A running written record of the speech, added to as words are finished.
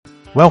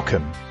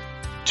Welcome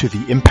to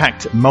the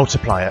Impact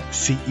Multiplier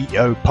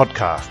CEO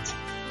podcast.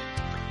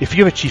 If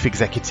you're a chief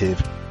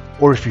executive,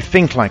 or if you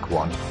think like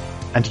one,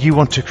 and you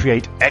want to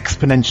create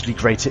exponentially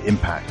greater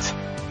impact,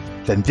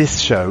 then this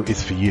show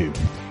is for you.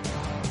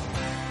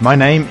 My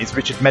name is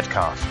Richard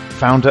Metcalf,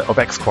 founder of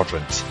X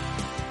Quadrant.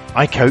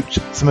 I coach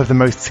some of the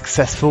most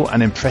successful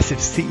and impressive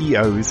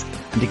CEOs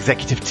and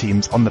executive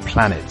teams on the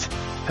planet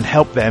and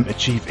help them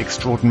achieve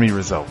extraordinary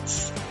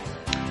results.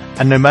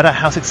 And no matter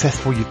how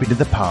successful you've been in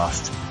the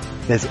past,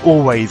 there's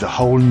always a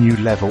whole new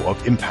level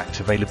of impact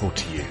available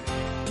to you.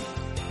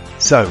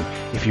 So,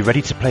 if you're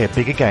ready to play a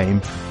bigger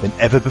game than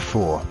ever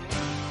before,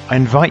 I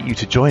invite you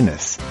to join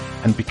us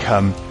and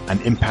become an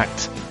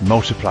Impact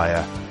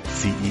Multiplier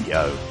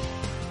CEO.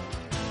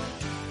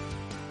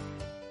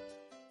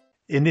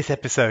 In this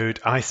episode,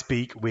 I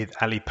speak with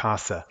Ali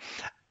Parsa.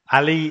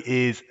 Ali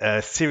is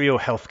a serial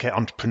healthcare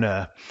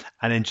entrepreneur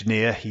and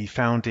engineer. He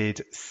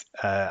founded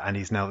and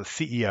he's now the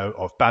CEO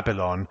of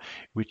Babylon,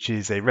 which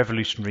is a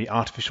revolutionary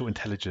artificial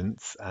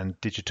intelligence and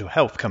digital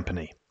health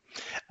company.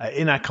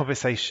 In our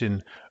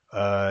conversation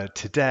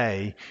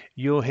today,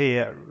 you'll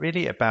hear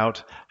really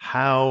about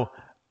how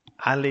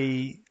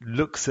Ali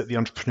looks at the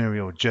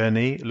entrepreneurial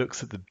journey,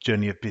 looks at the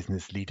journey of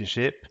business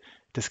leadership,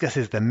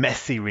 discusses the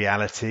messy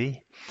reality,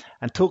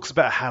 and talks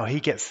about how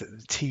he gets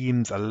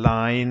teams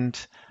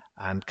aligned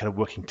and kind of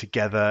working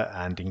together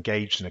and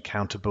engaged and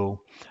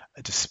accountable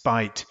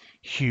despite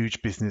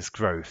huge business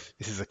growth.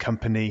 This is a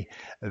company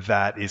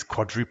that is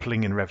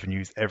quadrupling in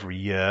revenues every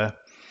year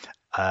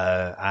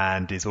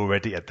and is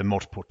already at the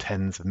multiple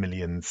tens of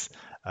millions,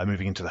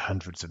 moving into the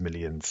hundreds of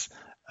millions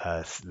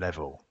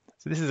level.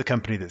 So this is a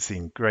company that's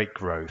seen great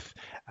growth,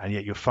 and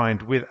yet you'll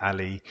find with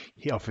Ali,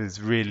 he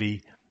offers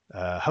really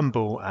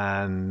humble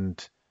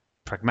and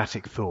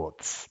pragmatic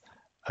thoughts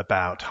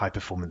about high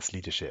performance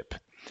leadership.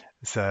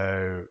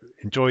 So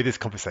enjoy this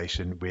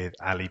conversation with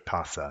Ali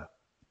Parsa.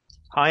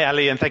 Hi,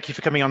 Ali, and thank you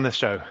for coming on the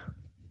show.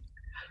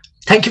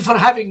 Thank you for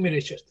having me,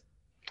 Richard.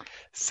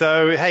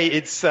 So, hey,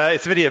 it's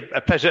really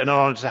a pleasure and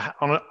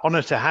an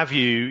honor to have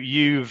you.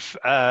 You've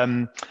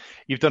done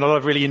a lot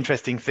of really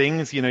interesting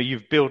things. You know,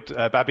 you've built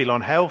Babylon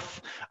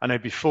Health. I know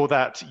before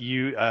that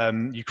you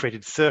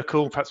created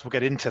Circle. Perhaps we'll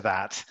get into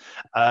that.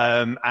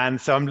 And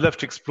so I'd love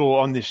to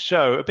explore on this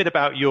show a bit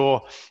about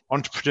your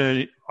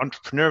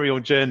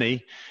entrepreneurial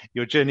journey,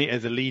 your journey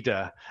as a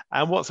leader,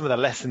 and what some of the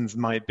lessons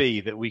might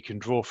be that we can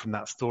draw from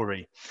that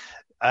story.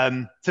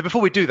 So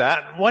before we do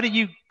that, why don't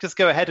you just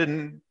go ahead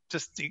and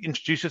just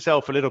introduce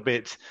yourself a little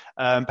bit,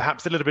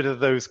 perhaps a little bit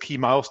of those key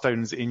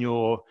milestones in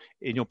your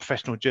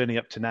professional journey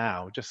up to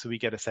now, just so we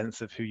get a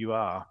sense of who you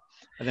are,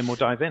 and then we'll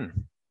dive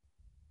in.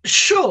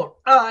 Sure.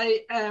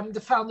 I am the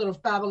founder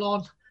of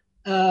Babylon,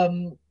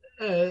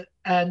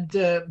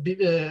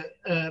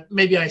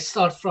 maybe I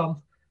start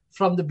from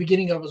the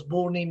beginning. I was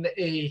born in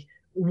a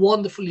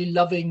wonderfully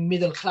loving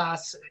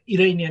middle-class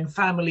Iranian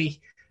family.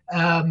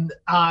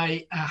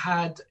 I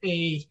had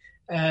the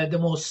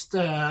most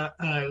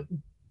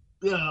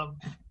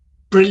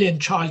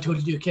brilliant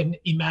childhood you can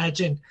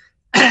imagine.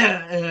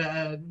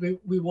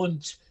 We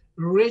weren't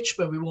rich,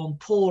 but we weren't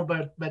poor.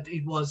 But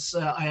it was.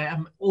 I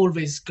am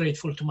always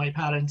grateful to my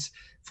parents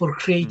for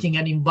creating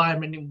an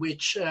environment in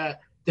which their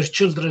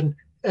children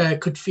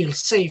could feel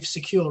safe,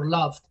 secure,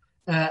 loved,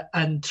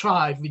 and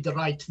thrive with the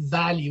right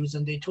values.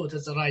 And they taught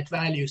us the right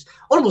values.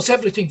 Almost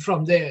everything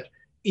from there.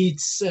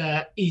 It's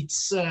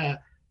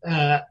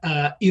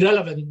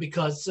irrelevant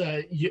because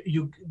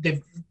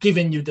they've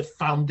given you the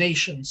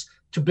foundations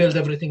to build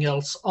everything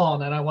else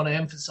on, and I want to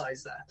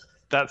emphasize that.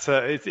 That's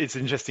it's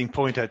an interesting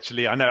point,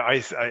 actually. I know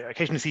I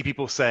occasionally see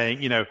people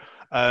saying,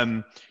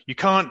 you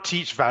can't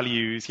teach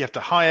values, you have to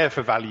hire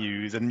for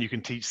values, and you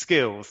can teach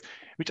skills,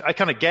 which I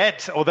kind of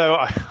get, although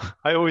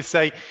I always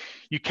say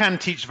you can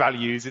teach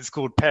values, it's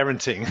called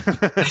parenting.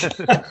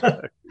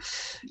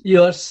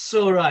 You're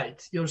so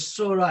right. You're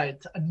so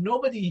right. And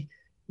nobody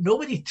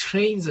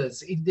trains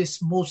us in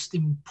this most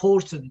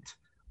important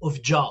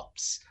of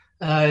jobs.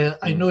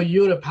 I know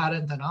you're a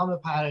parent and I'm a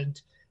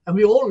parent, and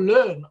we all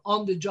learn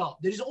on the job.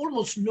 There is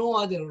almost no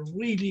other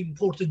really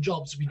important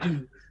jobs we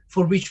do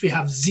for which we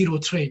have zero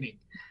training.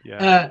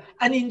 Yeah.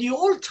 And in the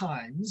old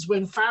times,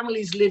 when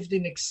families lived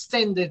in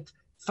extended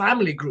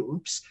family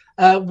groups,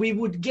 we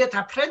would get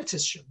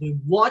apprenticeship. We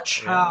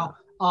watch how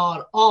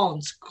our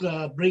aunts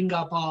bring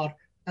up our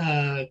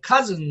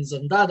cousins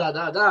and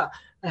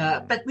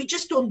but we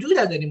just don't do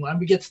that anymore, and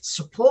we get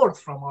support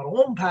from our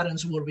own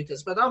parents who were with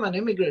us. But I'm an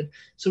immigrant,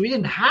 so we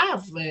didn't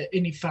have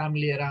any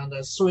family around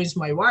us. So is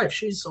my wife.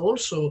 She's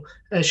also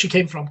she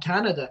came from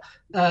Canada,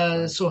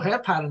 so her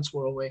parents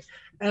were away,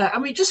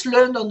 and we just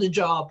learned on the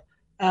job.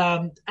 We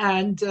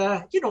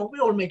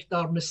all make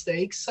our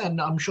mistakes,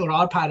 and I'm sure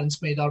our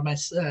parents made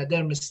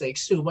their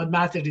mistakes too. What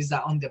mattered is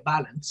that on the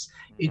balance,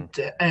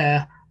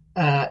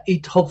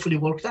 it hopefully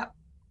worked out.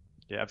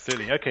 Yeah,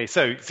 absolutely. Okay,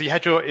 so you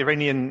had your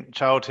Iranian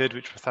childhood,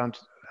 which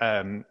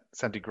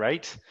sounded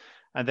great,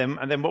 and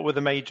then what were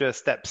the major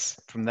steps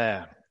from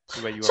there?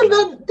 to where you So are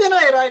now? then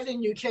I arrived in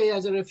UK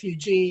as a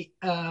refugee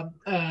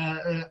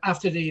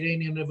after the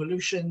Iranian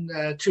Revolution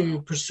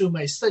to pursue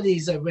my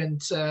studies. I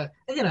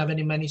didn't have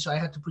any money, so I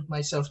had to put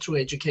myself through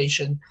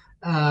education,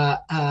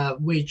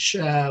 which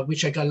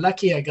I got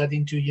lucky. I got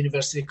into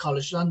University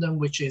College London,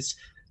 which is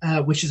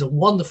a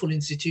wonderful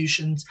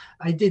institution.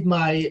 I did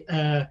my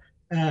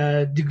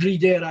degree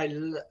there,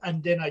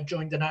 and then I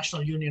joined the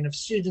National Union of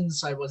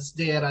Students. I was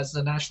there as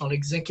the national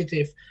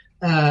executive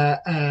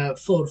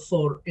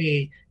for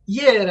a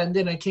year, and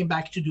then I came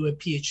back to do a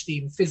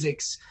PhD in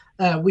physics,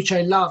 which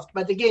I loved.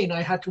 But again,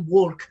 I had to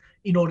work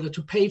in order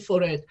to pay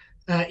for it.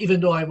 Even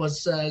though I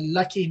was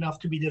lucky enough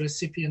to be the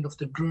recipient of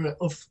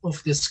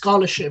the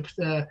scholarship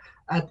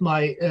at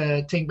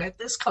my thing, but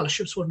the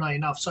scholarships were not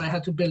enough, so I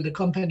had to build a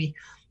company,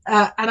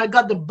 and I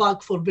got the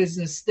bug for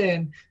business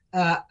then.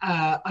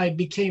 I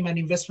became an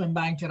investment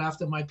banker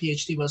after my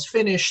PhD was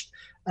finished.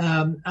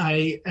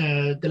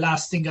 The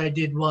last thing I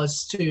did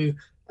was to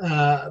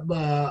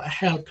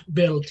help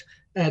build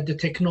the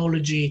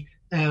technology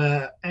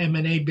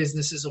M&A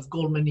businesses of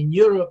Goldman in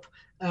Europe.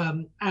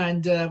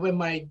 And when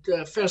my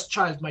first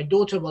child, my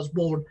daughter, was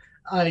born,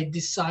 I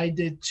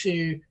decided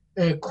to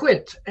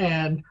quit.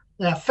 And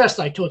first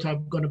I thought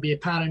I'm going to be a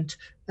parent.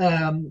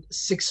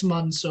 6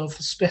 months of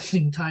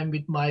spending time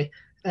with my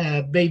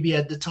baby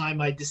at the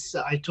time, I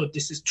thought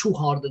this is too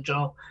hard a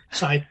job.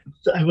 So I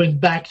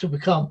went back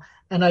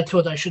and I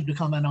thought I should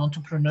become an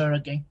entrepreneur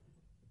again.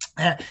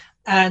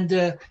 And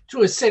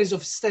through a series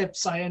of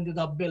steps, I ended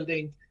up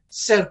building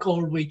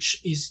Circle,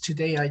 which is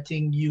today, I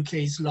think,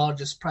 UK's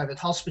largest private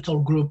hospital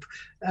group.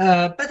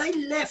 But I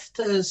left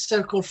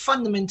Circle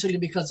fundamentally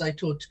because I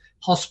thought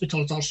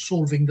hospitals are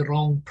solving the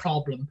wrong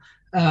problem.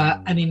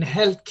 And in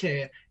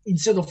healthcare,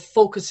 instead of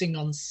focusing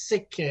on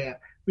sick care,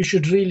 we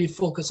should really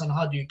focus on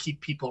how do you keep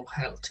people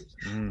healthy.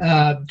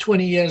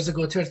 20 years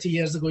ago, 30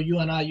 years ago, you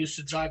and I used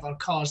to drive our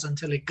cars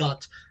until it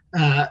got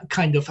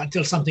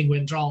until something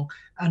went wrong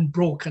and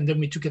broke, and then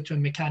we took it to a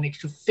mechanic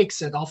to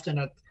fix it, often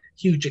at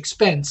huge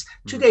expense.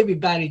 Today, we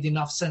buried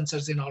enough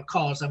sensors in our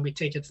cars and we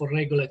take it for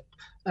regular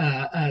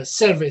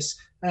service.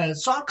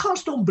 So our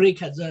cars don't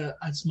break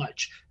as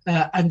much,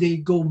 and they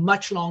go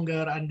much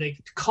longer, and they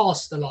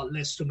cost a lot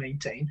less to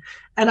maintain.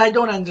 And I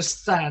don't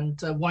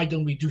understand why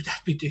don't we do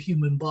that with the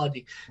human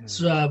body?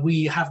 So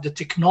we have the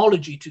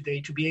technology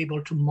today to be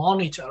able to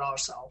monitor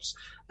ourselves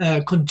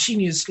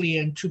continuously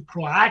and to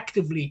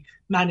proactively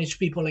manage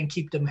people and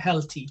keep them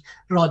healthy,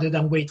 rather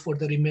than wait for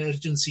their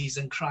emergencies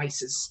and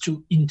crises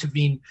to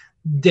intervene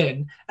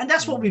then. And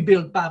that's what we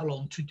built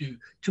Babylon to do,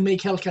 to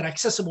make healthcare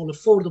accessible,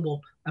 affordable,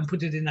 and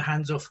put it in the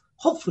hands of,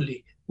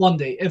 hopefully, one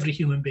day, every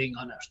human being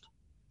on earth.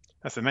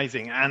 That's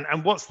amazing.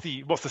 And what's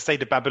the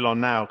state of Babylon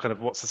now? Kind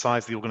of what's the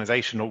size of the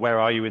organization, or where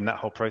are you in that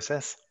whole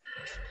process?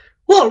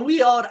 Well,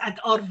 we are at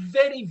our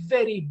very,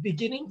 very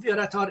beginning. We are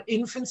at our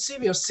infancy.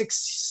 We are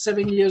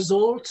 6-7 years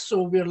old.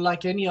 So we're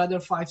like any other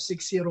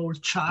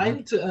 5-6-year-old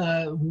child.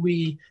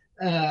 We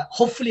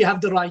hopefully have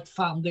the right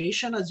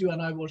foundation, as you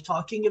and I were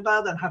talking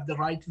about, and have the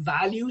right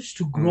values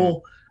to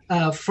grow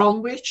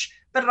from which.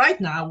 But right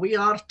now we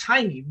are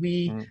tiny.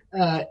 We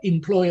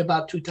employ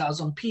about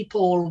 2,000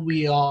 people.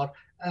 We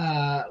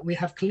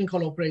have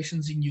clinical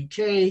operations in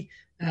UK,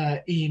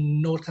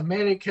 in North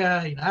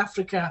America, in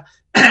Africa,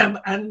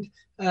 and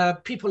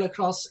people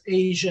across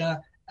Asia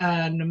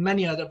and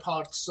many other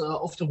parts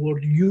of the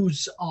world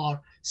use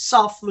our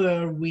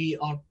software. We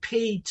are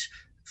paid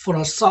for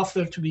our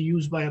software to be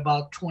used by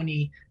about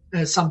 20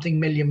 something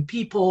million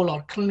people.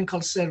 Our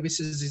clinical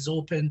services is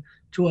open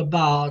to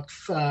about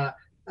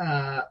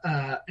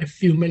a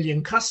few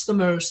million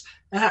customers.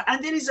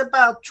 And there is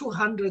about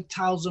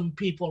 200,000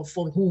 people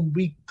for whom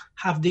we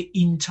have the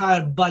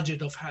entire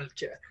budget of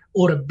healthcare,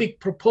 or a big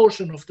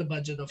proportion of the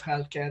budget of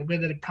healthcare,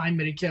 whether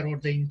primary care or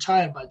the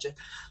entire budget.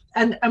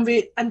 And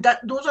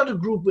those are the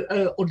group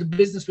or the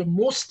business we're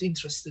most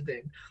interested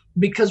in,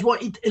 because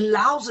what it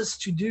allows us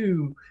to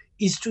do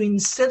is to,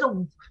 instead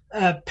of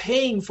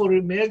paying for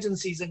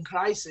emergencies and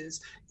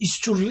crises, is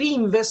to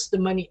reinvest the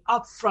money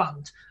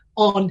upfront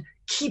on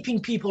keeping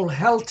people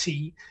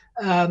healthy,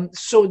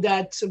 so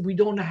that we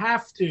don't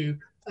have to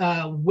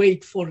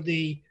wait for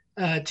the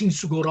things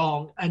to go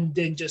wrong and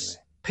then just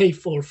pay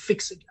for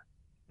fixing it.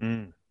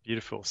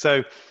 Beautiful.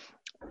 So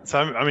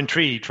I'm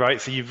intrigued,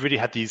 right? So you've really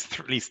had these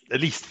at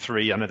least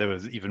three. I know there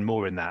was even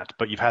more in that,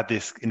 but you've had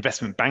this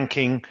investment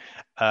banking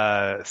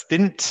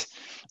stint.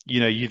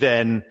 You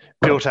then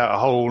built out a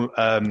whole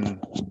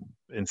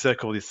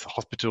Encircle, this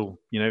hospital,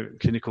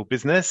 clinical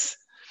business,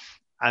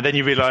 and then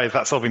you realize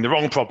that's solving the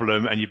wrong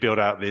problem, and you build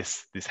out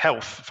this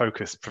health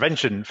focused,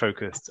 prevention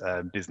focused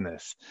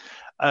business.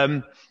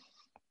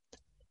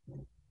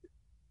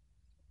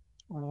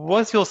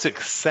 Was your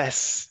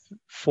success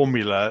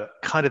formula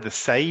kind of the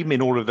same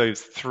in all of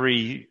those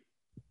three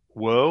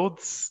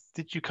worlds?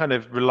 Did you kind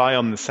of rely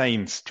on the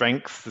same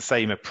strengths, the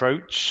same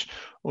approach,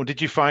 or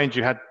did you find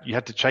you had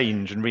to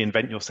change and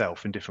reinvent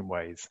yourself in different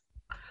ways?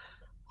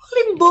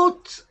 Well, in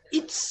both,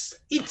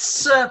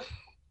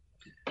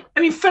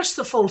 mean, first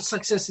of all,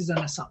 success is an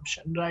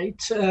assumption,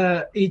 right?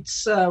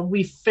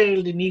 We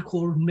failed in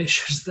equal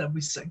measures that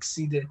we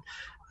succeeded,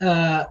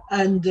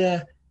 and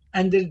there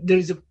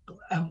is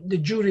the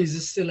jury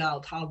is still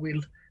out how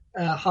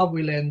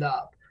we'll end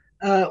up.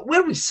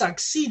 Where we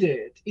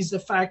succeeded is the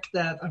fact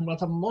that, and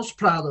what I'm most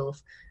proud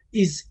of,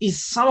 is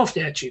some of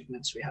the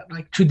achievements we had.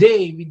 Like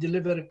today, we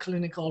deliver a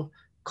clinical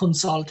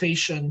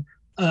consultation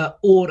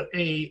or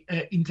a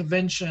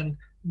intervention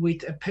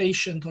with a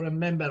patient or a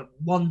member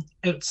once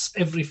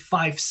every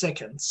 5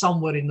 seconds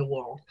somewhere in the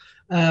world,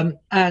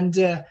 and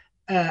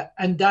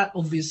that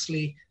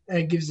obviously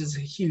gives us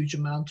a huge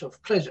amount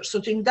of pleasure.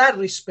 So in that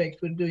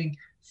respect, we're doing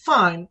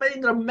fine, but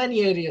there are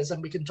many areas,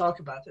 and we can talk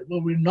about it,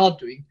 where we're not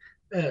doing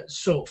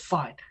so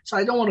fine. So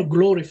I don't want to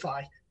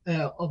glorify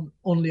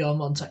only on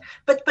one side,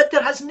 but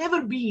there has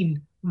never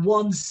been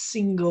one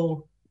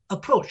single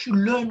approach. You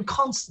learn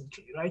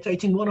constantly, right? I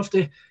think one of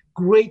the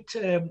great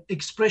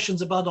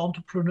expressions about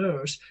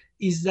entrepreneurs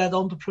is that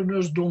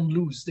entrepreneurs don't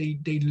lose,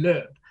 they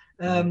learn.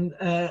 And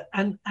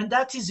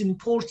that is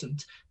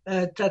important,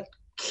 that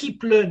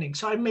keep learning.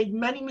 So I made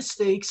many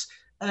mistakes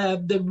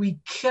that we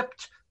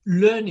kept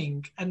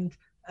learning and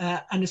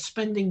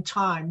spending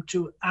time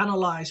to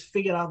analyze,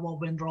 figure out what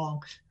went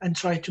wrong, and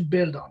try to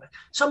build on it.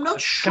 So I'm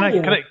not sure.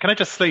 Can I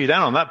just slow you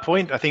down on that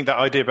point? I think that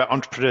idea about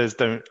entrepreneurs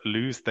don't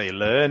lose, they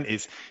learn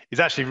is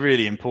actually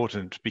really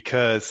important,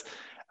 because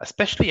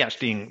especially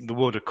actually in the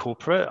world of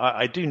corporate,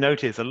 I do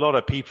notice a lot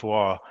of people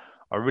are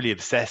really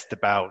obsessed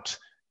about,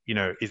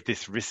 is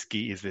this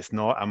risky? Is this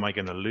not? Am I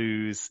going to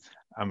lose?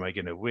 Am I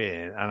going to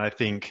win? And I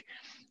think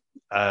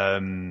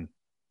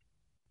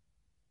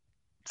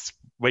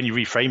when you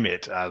reframe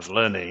it as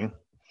learning,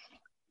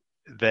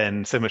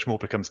 then so much more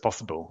becomes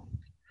possible.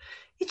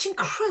 It's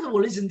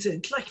incredible, isn't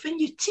it? Like when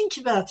you think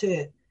about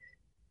it,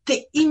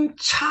 the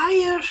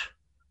entire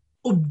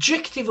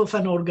objective of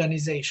an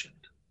organization,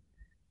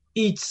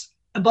 it's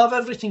above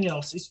everything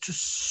else, is to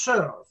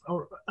serve,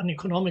 or an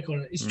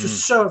economical is to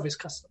serve its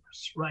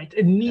customers, right?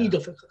 A need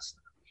of a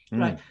customer,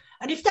 right?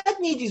 And if that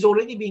need is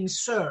already being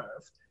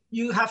served,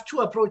 you have two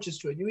approaches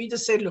to it. You either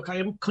say, look, I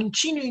am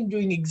continuing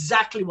doing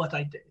exactly what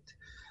I did,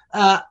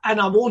 and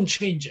I won't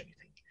change anything.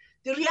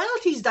 The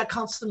reality is that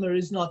customer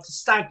is not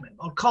stagnant.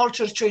 Our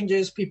culture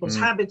changes, people's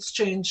habits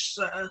change.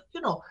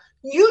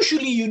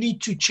 Usually you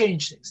need to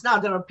change things. Now,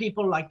 there are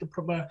people like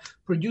the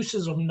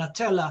producers of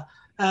Nutella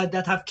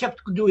that have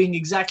kept doing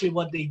exactly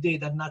what they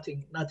did and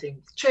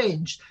nothing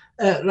changed,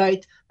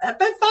 right?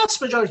 But vast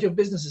majority of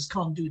businesses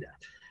can't do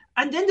that.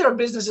 And then there are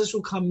businesses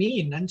who come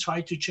in and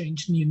try to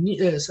change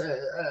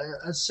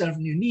serve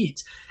new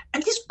needs.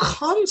 And this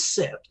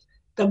concept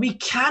that we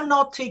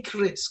cannot take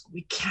risk,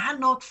 we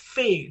cannot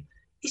fail,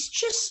 is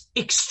just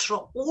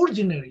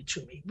extraordinary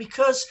to me,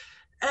 because,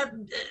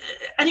 and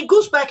it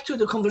goes back to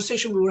the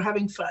conversation we were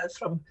having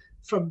from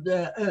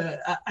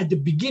at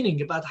the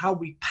beginning about how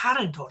we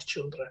parent our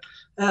children.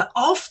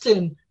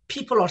 Often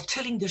people are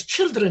telling their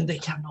children they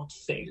cannot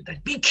fail,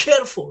 that be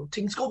careful,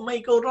 things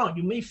may go wrong,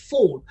 you may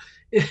fall,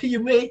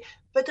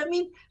 but I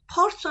mean,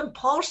 part and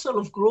parcel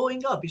of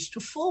growing up is to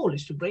fall,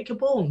 is to break a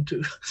bone,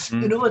 to,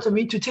 you know what I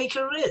mean, to take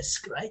a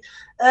risk, right?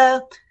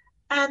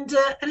 And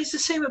it's the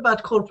same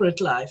about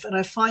corporate life. And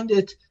I find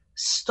it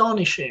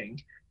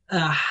astonishing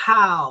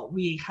how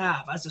we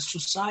have, as a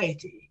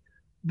society,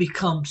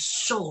 become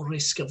so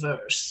risk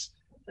averse.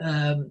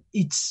 There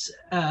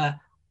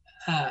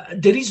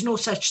is no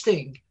such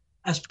thing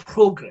as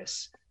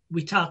progress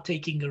without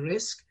taking a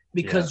risk,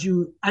 because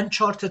you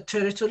uncharted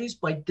territories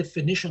by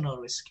definition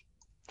are risky.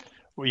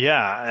 Well,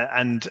 yeah,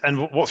 and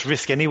what's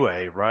risk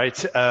anyway,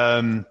 right?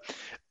 Often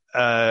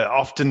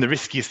the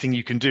riskiest thing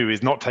you can do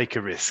is not take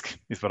a risk,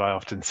 is what I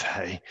often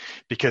say,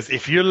 because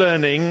if you're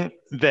learning,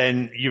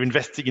 then you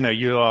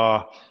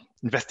are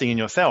investing in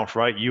yourself,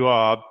 right? You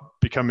are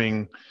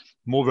becoming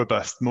more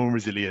robust, more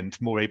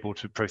resilient, more able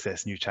to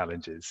process new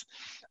challenges.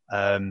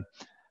 So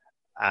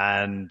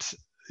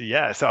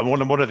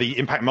one of the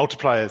impact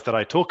multipliers that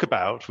I talk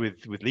about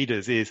with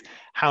leaders is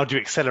how do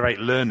you accelerate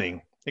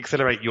learning,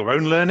 accelerate your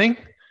own learning,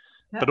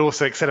 but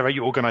also accelerate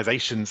your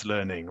organization's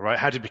learning, right?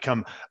 How do you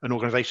become an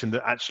organization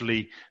that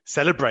actually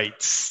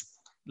celebrates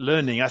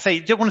learning? I say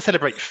you don't want to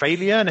celebrate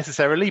failure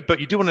necessarily, but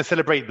you do want to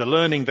celebrate the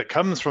learning that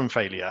comes from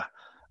failure.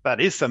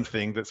 That is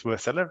something that's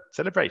worth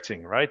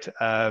celebrating, right?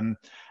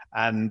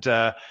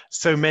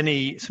 So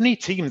many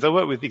teams, I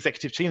work with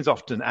executive teams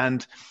often,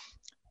 and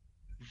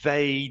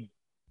they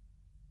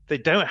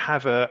don't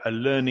have a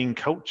learning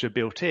culture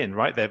built in,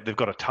 right? They've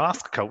got a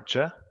task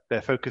culture.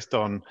 They're focused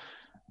on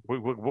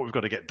what we've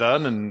got to get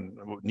done and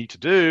what we need to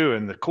do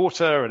and the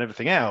quarter and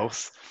everything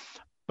else,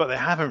 but they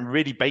haven't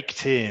really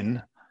baked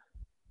in,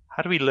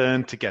 how do we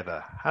learn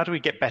together? How do we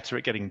get better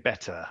at getting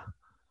better?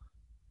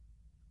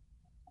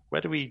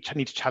 Where do we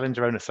need to challenge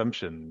our own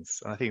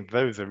assumptions? And I think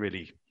those are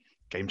really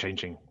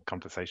game-changing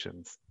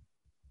conversations.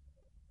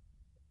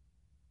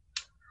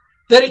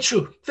 Very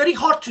true. Very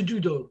hard to do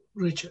though,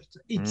 Richard.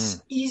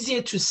 It's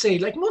easier to say,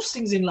 like most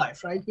things in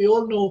life, right? We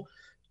all know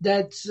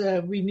that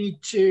we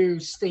need to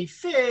stay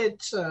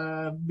fit,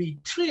 be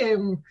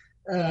trim,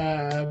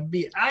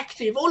 be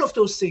active. All of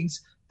those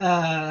things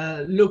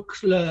look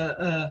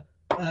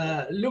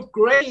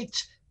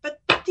great, but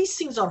these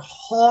things are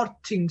hard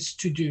things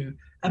to do.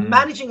 And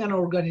managing an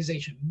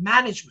organization,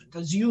 management,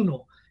 as you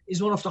know,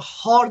 is one of the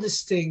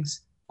hardest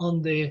things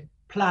on the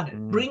planet.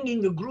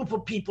 Bringing a group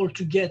of people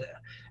together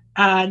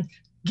and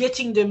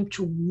getting them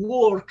to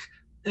work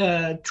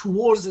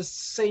towards the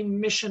same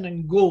mission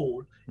and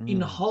goal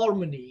in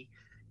harmony,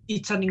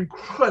 it's an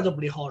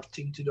incredibly hard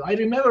thing to do. I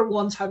remember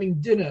once having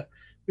dinner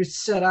with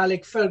Sir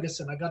Alec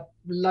Ferguson. I got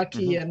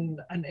lucky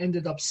and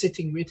ended up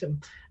sitting with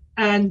him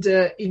and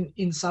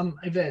in some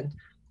event.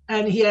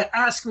 And he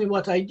asked me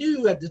what I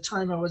do. At the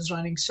time, I was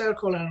running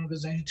Circle, an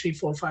organization, 3,000,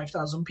 4,000,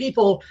 5,000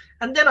 people.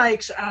 And then I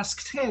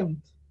asked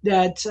him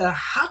that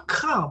how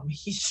come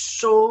he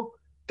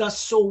does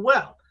so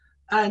well?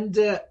 And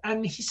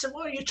he said,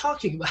 what are you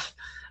talking about?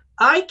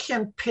 I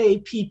can pay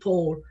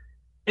people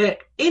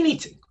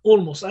anything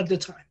almost at the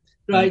time,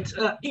 right?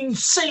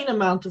 Insane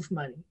amount of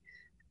money.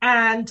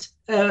 And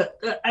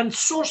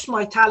source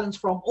my talents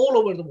from all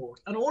over the world.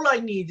 And all I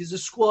need is a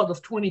squad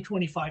of 20,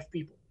 25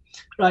 people,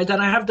 right?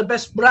 And I have the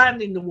best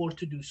brand in the world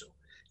to do so.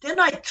 Then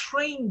I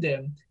train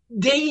them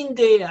day in,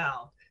 day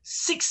out,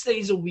 6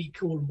 days a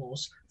week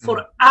almost,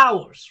 for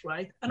hours,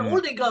 right? And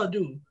all they got to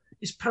do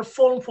is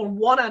perform for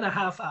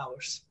 1.5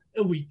 hours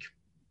a week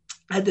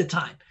at the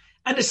time.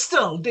 And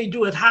still, they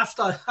do it half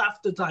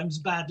the times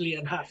badly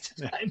and half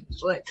the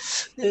times right.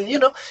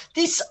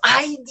 This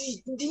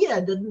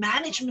idea that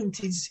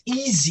management is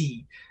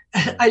easy.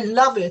 I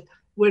love it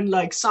when,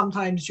 like,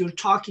 sometimes you're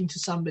talking to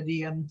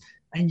somebody and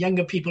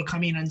younger people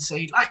come in and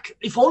say, like,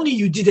 if only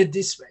you did it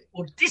this way,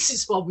 or this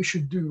is what we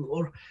should do,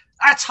 or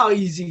that's how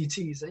easy it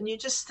is. And you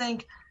just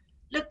think,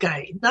 look,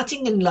 guy,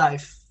 nothing in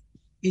life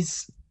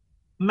is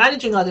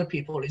managing other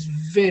people is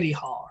very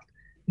hard.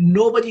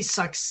 Nobody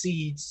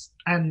succeeds,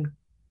 and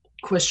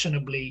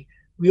questionably,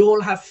 we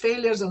all have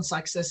failures and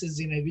successes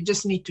in it. We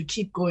just need to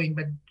keep going,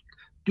 but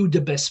do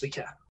the best we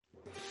can.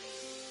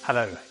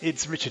 Hello,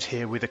 it's Richard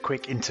here with a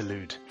quick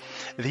interlude.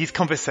 These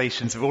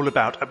conversations are all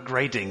about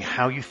upgrading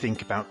how you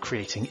think about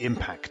creating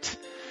impact.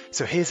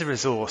 So here's a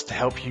resource to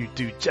help you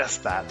do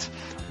just that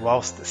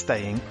whilst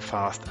staying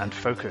fast and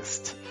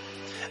focused.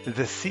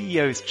 The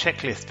CEO's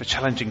checklist for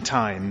challenging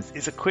times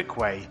is a quick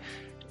way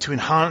to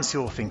enhance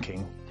your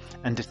thinking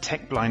and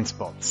detect blind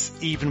spots,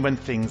 even when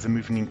things are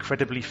moving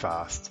incredibly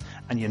fast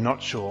and you're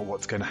not sure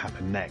what's going to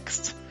happen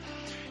next.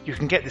 You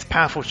can get this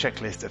powerful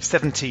checklist of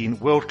 17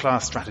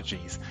 world-class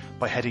strategies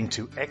by heading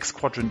to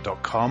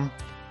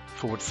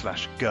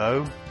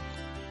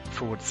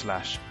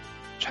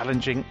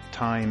xquadrant.com/go/challenging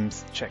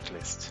times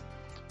checklist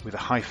with a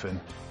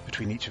hyphen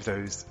between each of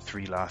those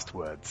 3 last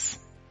words.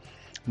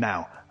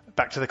 Now,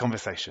 back to the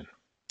conversation.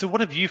 So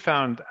what have you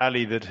found,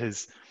 Ali, that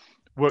has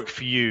worked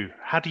for you?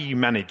 How do you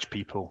manage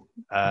people?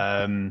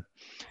 Or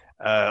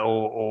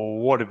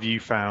what have you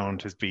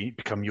found has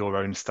become your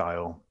own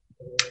style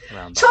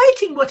around that? So I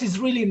think what is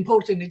really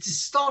important, it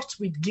starts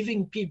with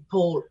giving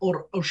people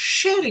or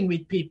sharing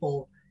with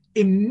people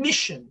a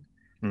mission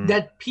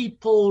that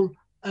people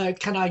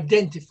can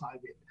identify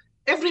with.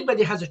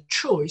 Everybody has a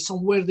choice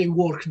on where they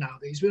work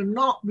nowadays. We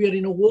are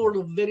in a world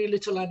of very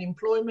little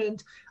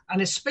unemployment,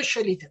 and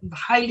especially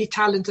highly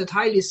talented,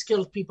 highly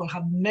skilled people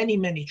have many,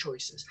 many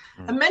choices.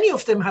 And many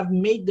of them have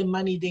made the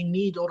money they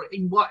need, or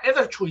in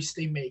whatever choice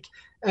they make,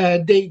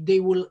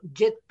 they will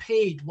get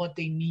paid what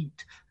they need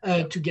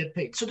to get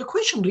paid. So the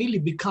question really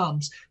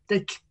becomes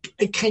that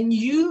can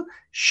you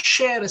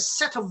share a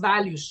set of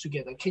values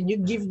together? Can you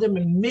give them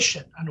a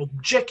mission, an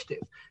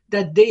objective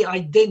that they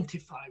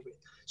identify with?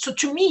 So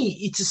to me,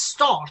 it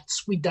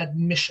starts with that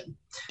mission.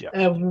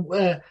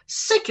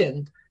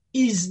 Second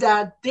is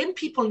that then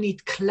people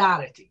need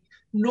clarity.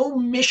 No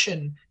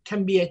mission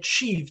can be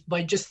achieved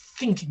by just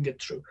thinking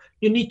it through.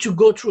 You need to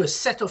go through a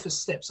set of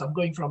steps. I'm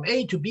going from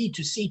A to B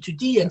to C to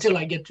D until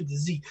I get to the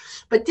Z.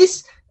 But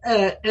this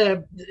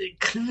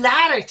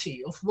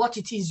clarity of what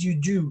it is you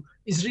do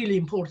is really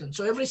important.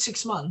 So every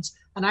 6 months,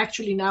 and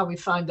actually now we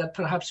find that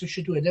perhaps we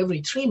should do it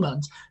every 3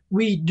 months,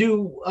 we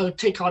do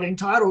take our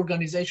entire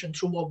organization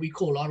through what we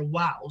call our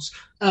wows.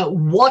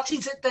 What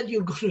is it that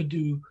you're going to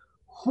do?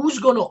 Who's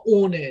going to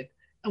own it?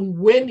 And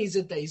when is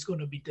it that it's going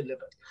to be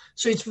delivered?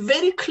 So it's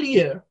very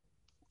clear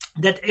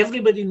that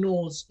everybody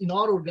knows in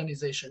our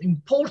organization,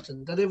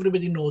 important that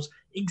everybody knows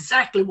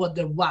exactly what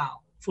their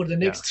wow for the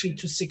next 3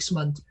 to 6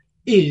 months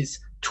is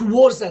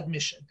towards that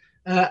mission.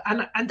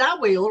 And that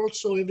way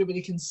also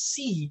everybody can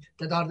see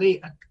that are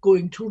they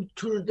going to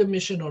the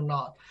mission or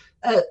not.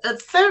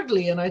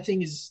 Thirdly, and I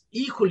think is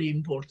equally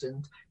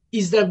important,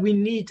 is that we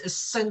need a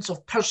sense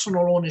of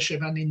personal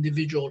ownership and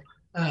individual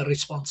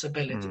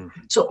responsibility.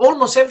 So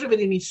almost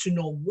everybody needs to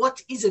know, what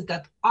is it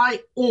that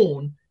I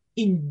own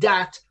in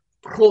that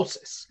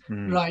process,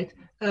 right?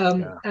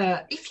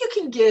 If you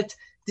can get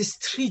these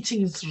 3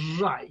 things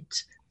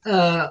right,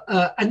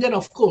 and then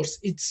of course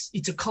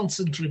it's a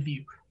constant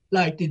review.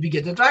 Like, did we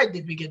get it right?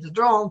 Did we get it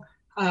wrong?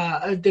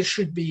 There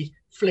should be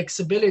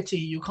flexibility.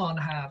 You can't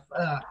have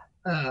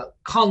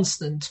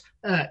constant,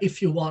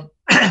 if you want,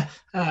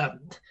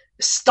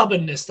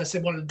 stubbornness that say,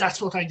 well,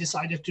 that's what I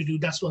decided to do.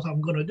 That's what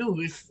I'm going to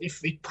do.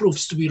 If it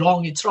proves to be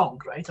wrong, it's wrong,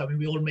 right? I mean,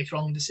 we all make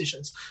wrong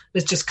decisions.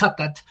 Let's just cut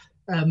that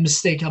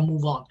mistake and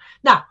move on.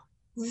 Now,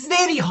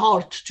 very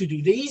hard to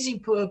do. The easy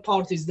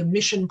part is the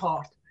mission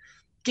part.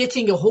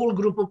 Getting a whole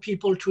group of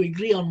people to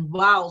agree on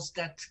vows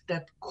that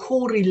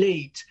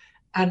correlate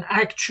and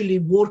actually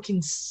work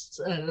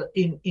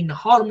in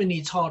harmony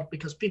is hard,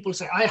 because people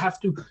say, I have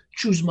to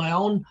choose my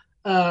own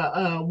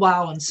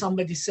wow, and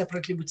somebody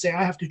separately would say,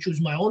 I have to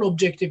choose my own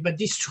objective, but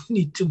these two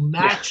need to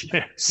match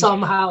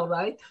somehow,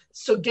 right?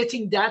 So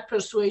getting that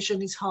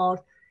persuasion is hard.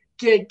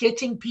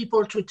 Getting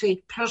people to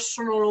take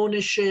personal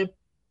ownership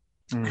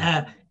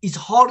is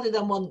harder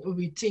than what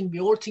we think. We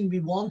all think we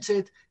want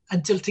it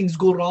until things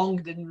go wrong.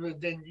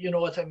 Then you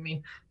know what I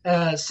mean.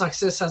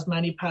 Success has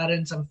many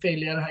parents and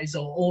failure is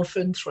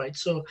orphans, right?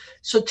 So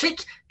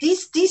take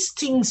these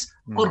things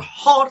are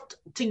hard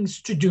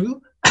things to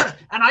do.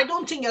 And I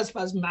don't think as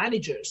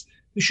managers,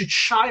 we should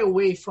shy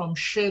away from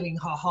sharing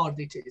how hard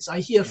it is. I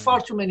hear far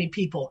too many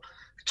people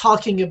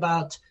talking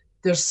about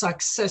their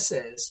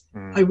successes.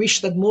 I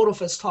wish that more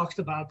of us talked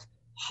about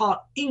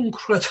how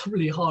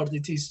incredibly hard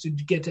it is to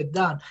get it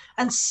done,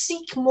 and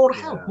seek more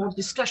help, more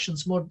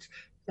discussions, more.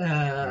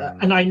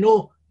 And I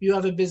know you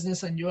have a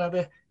business and you have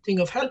a thing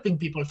of helping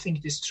people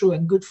think this through,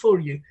 and good for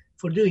you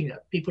for doing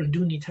that. People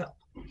do need help.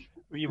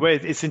 Well,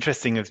 it's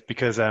interesting is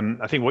because I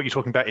think what you're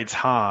talking about, it's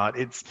hard.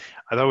 It's,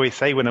 I always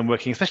say when I'm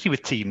working, especially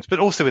with teams, but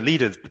also with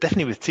leaders, but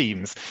definitely with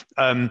teams,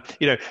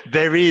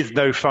 there is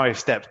no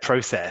 5-step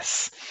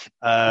process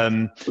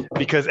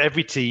because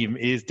every team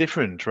is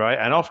different, right?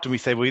 And often we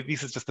say, well,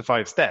 these are just the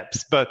 5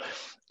 steps. But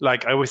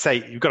like I always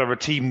say, you've got a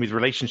team with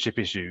relationship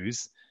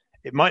issues.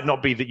 It might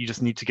not be that you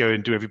just need to go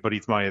and do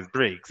everybody's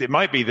Myers-Briggs. It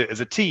might be that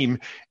as a team,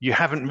 you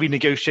haven't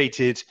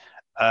renegotiated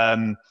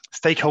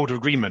stakeholder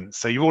agreements,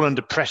 so you're all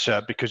under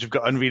pressure because you've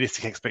got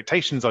unrealistic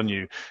expectations on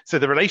you. So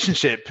the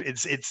relationship,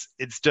 it's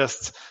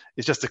just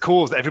a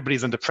cause that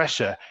everybody's under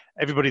pressure,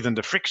 everybody's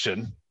under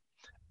friction,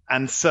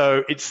 and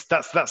so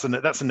that's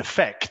an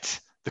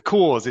effect. The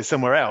cause is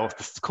somewhere else.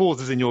 The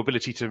cause is in your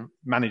ability to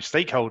manage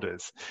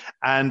stakeholders,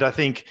 and I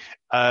think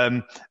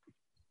on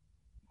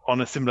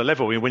a similar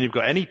level, when you've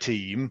got any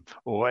team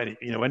or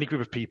any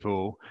group of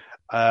people,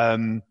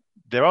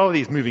 there are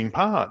these moving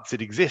parts.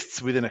 It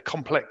exists within a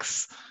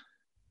complex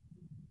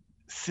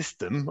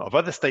system of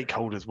other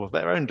stakeholders with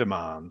their own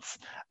demands.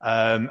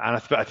 And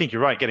I think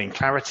you're right, getting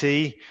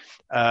clarity,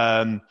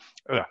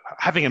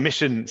 having a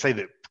mission, say,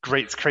 that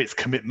creates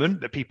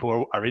commitment, that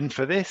people are in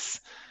for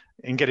this,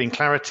 and getting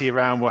clarity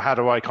around, well, how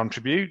do I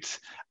contribute?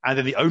 And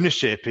then the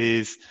ownership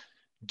is,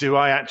 do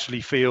I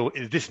actually feel,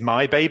 is this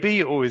my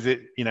baby or is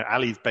it,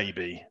 Ali's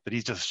baby that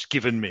he's just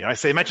given me? I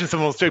say, imagine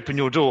someone wants to open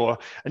your door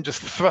and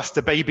just thrust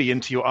a baby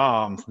into your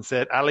arms and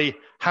said, Ali,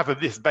 have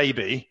this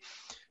baby.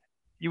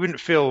 You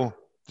wouldn't feel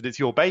that it's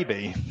your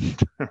baby,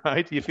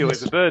 right? You feel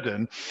it's a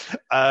burden.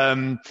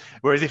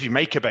 Whereas if you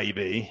make a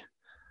baby,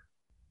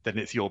 then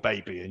it's your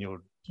baby and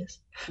you're... Yes.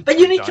 But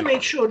you need to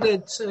make sure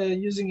that,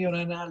 using your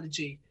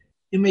analogy,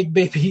 you make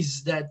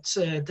babies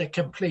that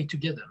can play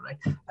together, right?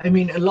 I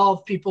mean, a lot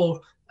of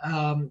people...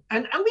 and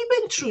we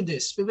went through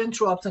this. We went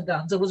through ups and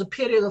downs. There was a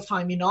period of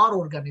time in our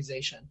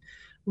organization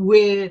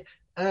where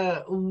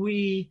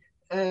we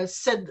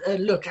said,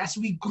 look, as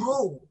we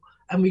grow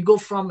and we go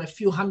from a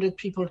few hundred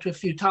people to a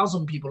few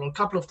thousand people or a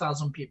couple of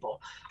thousand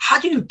people, how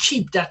do you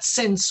keep that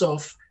sense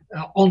of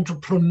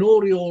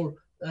entrepreneurial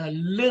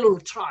little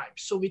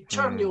tribes? So we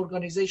turned the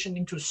organization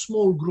into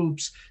small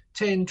groups,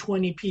 10,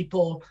 20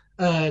 people,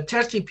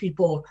 30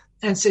 people,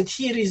 and said,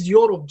 here is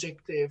your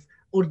objective.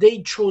 Or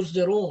they chose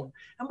their own.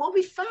 And what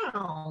we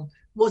found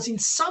was in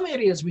some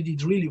areas we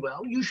did really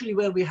well, usually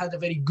where we had a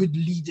very good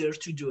leader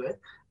to do it.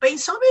 But in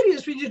some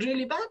areas we did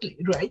really badly,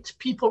 right?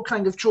 People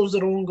kind of chose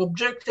their own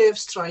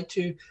objectives, tried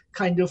to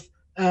kind of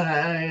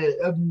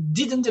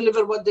didn't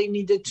deliver what they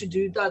needed to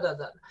do,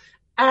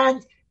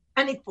 And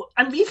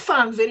we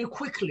found very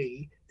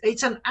quickly that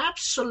it's an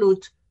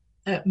absolute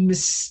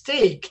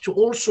mistake to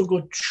also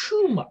go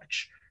too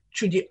much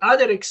to the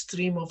other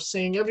extreme of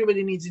saying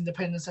everybody needs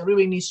independence,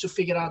 everybody needs to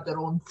figure out their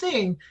own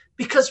thing,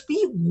 because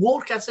we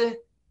work as a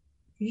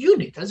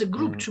unit, as a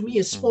group. To me,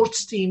 a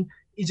sports team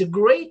is a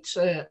great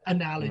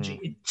analogy.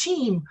 A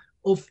team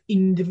of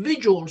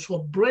individuals who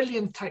are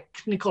brilliant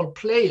technical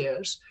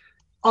players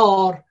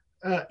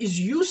is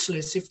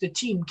useless if the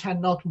team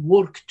cannot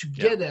work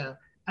together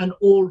and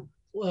all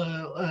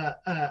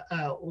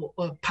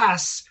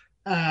pass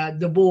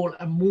the ball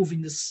and move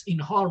in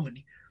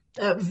harmony.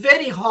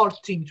 Very hard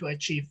thing to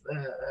achieve,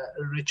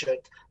 Richard.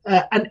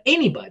 And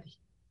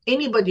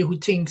anybody who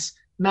thinks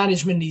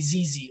management is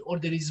easy or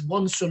there is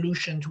one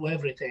solution to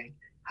everything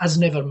has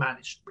never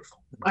managed before.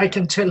 I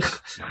can tell.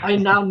 I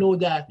now know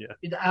that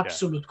with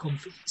absolute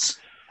confidence.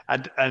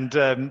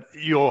 And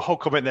your whole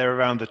comment there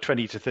around the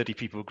 20 to 30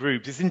 people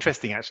groups is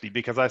interesting, actually,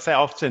 because I say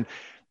often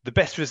the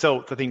best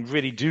results, I think,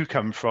 really do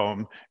come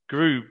from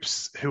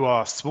groups who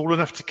are small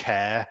enough to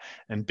care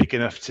and big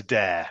enough to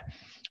dare,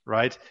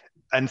 right?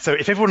 And so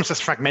if everyone's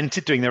just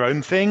fragmented doing their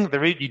own thing,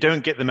 you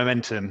don't get the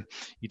momentum.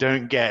 You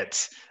don't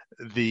get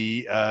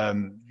the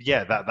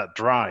that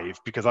drive,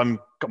 because I'm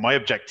got my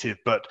objective,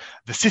 but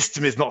the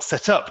system is not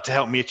set up to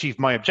help me achieve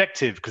my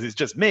objective because it's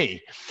just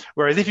me.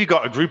 Whereas if you've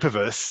got a group of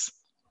us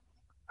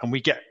and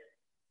we get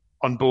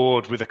on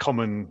board with a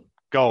common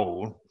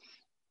goal,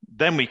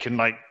 then we can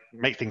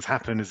make things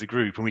happen as a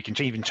group, and we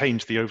can even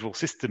change the overall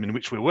system in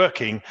which we're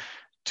working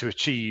to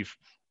achieve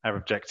our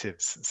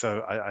objectives.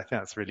 So I think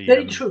that's really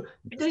very true.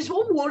 There's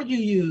one word you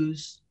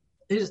use.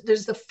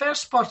 There's the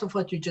first part of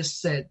what you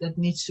just said that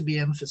needs to be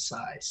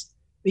emphasized,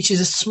 which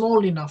is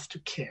small enough to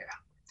care.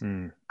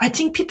 I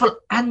think people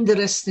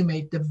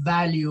underestimate the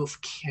value of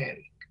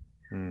caring,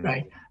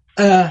 right?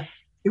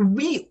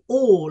 We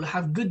all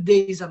have good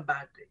days and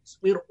bad days.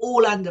 We're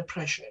all under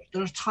pressure.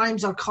 There are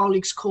times our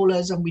colleagues call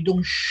us and we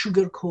don't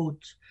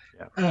sugarcoat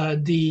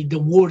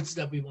the words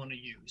that we want to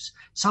use.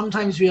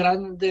 Sometimes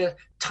the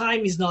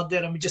time is not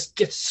there and we just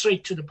get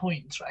straight to the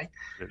point, right?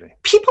 Really?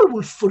 People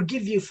will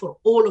forgive you for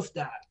all of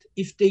that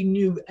if they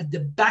knew at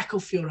the back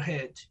of your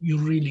head you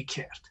really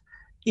cared.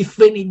 If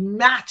when it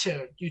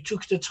mattered, you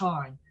took the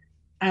time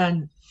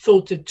and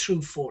thought it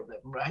through for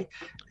them, right?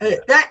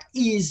 That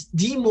is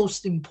the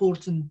most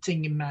important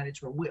thing in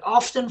management. We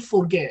often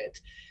forget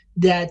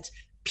that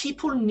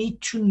people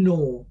need to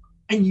know,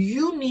 and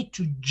you need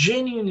to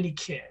genuinely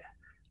care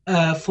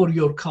for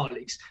your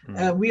colleagues.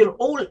 We are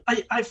all,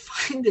 I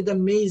find it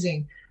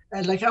amazing.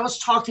 Like I was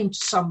talking to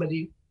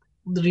somebody,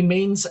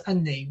 remains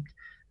unnamed,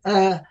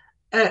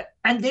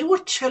 and they were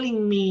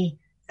telling me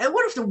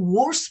one of the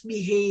worst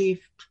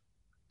behaved,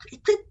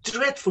 a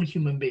dreadful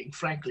human being,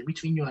 frankly,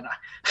 between you and I.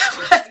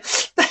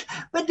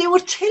 But they were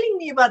telling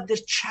me about their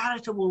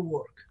charitable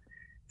work.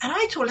 And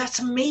I thought, that's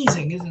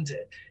amazing, isn't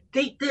it?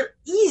 They're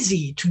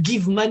easy to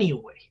give money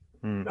away,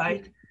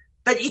 right?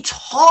 But it's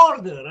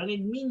harder and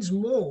it means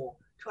more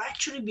to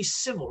actually be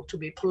civil, to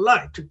be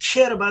polite, to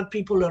care about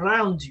people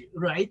around you,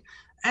 right?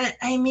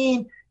 I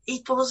mean,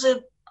 it was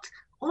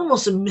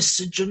almost a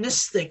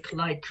misogynistic,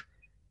 like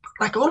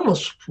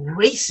almost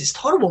racist,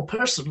 horrible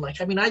person.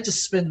 I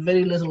just spent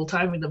very little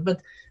time with them.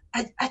 But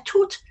I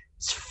thought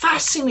it's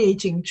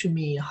fascinating to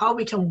me how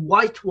we can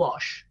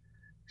whitewash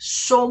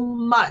so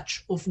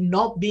much of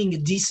not being a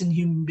decent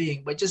human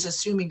being by just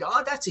assuming,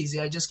 oh, that's easy,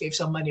 I just gave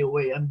some money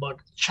away and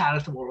bought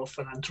charitable or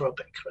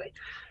philanthropic, right?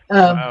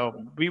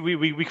 Well,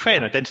 we create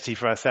an identity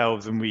for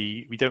ourselves, and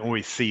we don't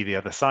always see the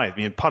other side. I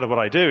mean, part of what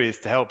I do is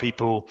to help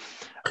people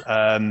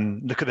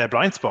look at their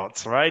blind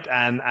spots, right?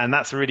 And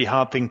that's a really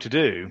hard thing to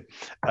do.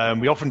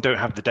 We often don't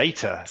have the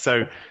data.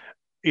 So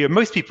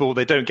most people,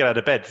 they don't get out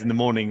of bed in the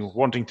morning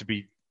wanting to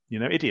be,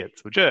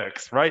 idiots or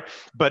jerks, right?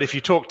 But if you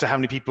talk to how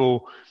many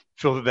people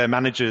feel that their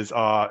managers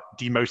are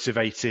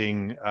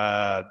demotivating,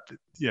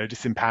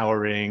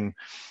 disempowering,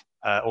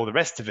 all the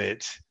rest of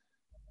it,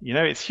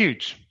 it's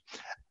huge.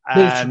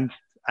 And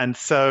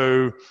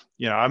so,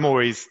 I'm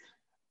always,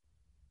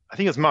 I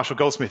think it was Marshall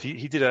Goldsmith,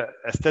 he did a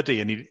study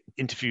and he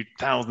interviewed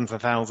thousands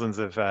and thousands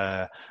of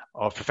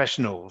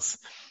professionals.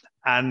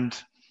 And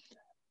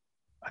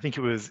I think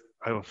it was,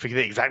 I don't forget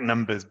the exact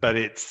numbers, but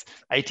it's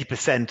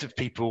 80% of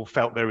people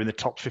felt they were in the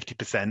top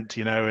 50%,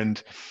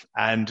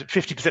 and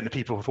 50% of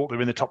people thought they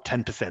were in the top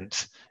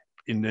 10%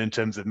 in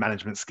terms of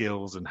management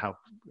skills and how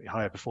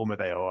high a performer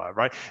they are,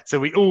 right? So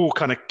we all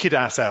kind of kid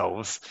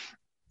ourselves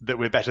that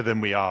we're better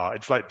than we are.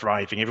 It's like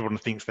driving. Everyone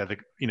thinks they're the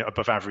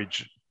above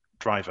average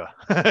driver,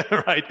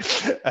 right?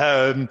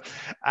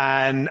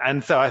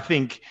 And so I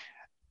think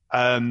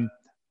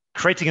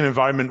creating an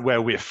environment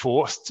where we're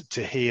forced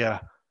to hear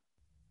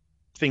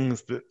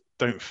things that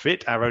don't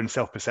fit our own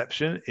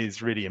self-perception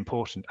is really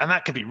important. And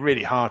that can be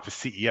really hard for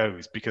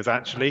CEOs because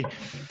actually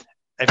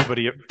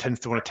everybody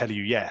tends to want to tell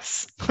you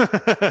yes. And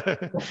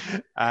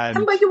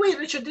by the way,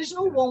 Richard, there's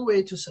no one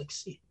way to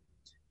succeed,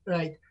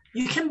 right?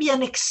 You can be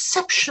an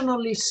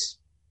exceptionally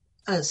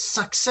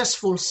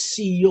successful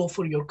CEO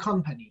for your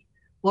company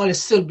while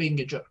still being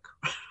a jerk,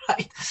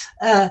 right?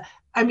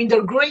 There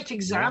are great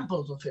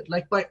examples of it.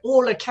 Like by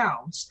all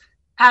accounts,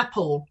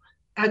 Apple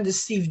and the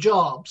Steve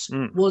Jobs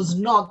was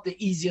not the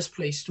easiest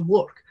place to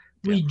work.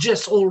 We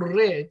just all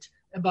read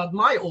about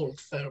my old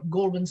firm,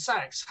 Goldman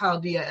Sachs, how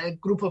the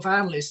group of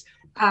analysts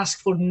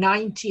asked for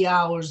 90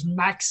 hours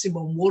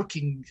maximum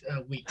working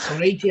weeks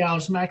or 80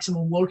 hours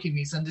maximum working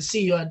weeks. And the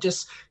CEO had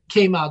just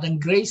came out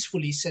and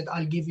gracefully said,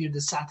 I'll give you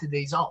the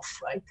Saturdays off,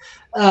 right?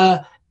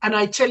 And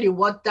I tell you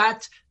what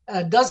that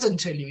doesn't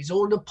tell you is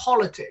all the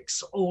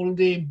politics, all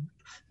the,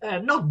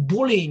 not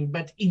bullying,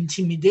 but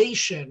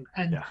intimidation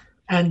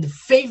and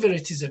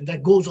favoritism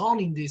that goes on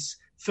in these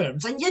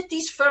firms. And yet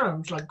these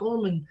firms like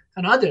Goldman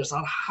and others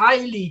are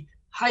highly,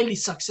 highly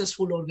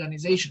successful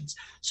organizations.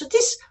 So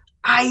this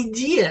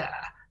idea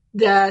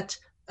that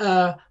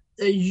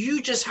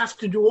you just have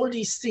to do all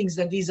these things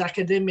that these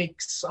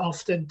academics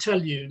often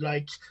tell you,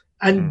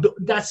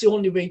 that's the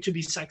only way to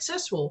be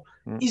successful,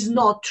 is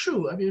not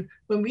true. I mean,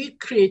 when we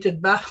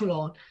created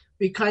Babylon,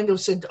 we kind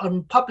of said our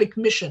public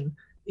mission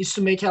is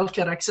to make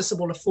healthcare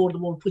accessible,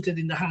 affordable, put it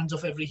in the hands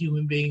of every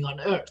human being on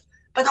earth.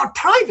 But our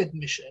private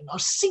mission, our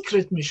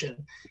secret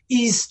mission,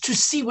 is to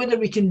see whether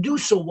we can do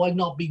so while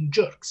not being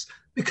jerks.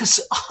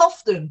 Because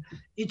often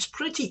it's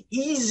pretty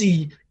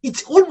easy,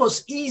 it's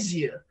almost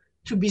easier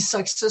to be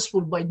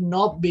successful by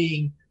not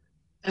being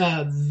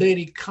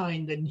very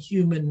kind and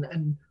human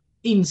and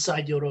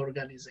inside your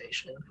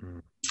organization.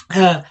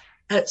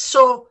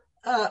 So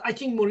I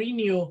think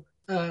Mourinho,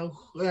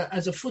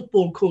 as a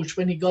football coach,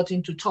 when he got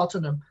into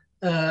Tottenham,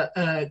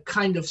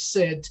 kind of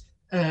said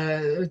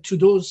to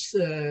those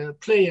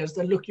players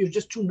that, look, you're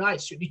just too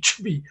nice. You need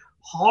to be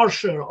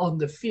harsher on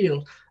the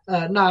field.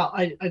 Now,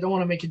 I don't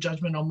want to make a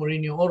judgment on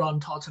Mourinho or on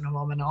Tottenham.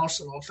 I'm an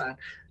Arsenal fan.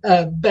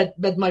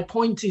 But my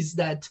point is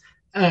that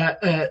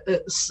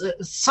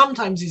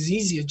sometimes it's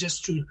easier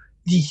just to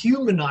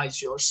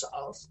dehumanize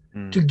yourself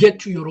to get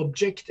to your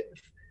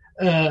objective.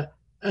 But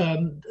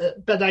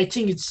I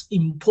think it's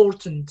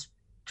important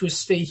to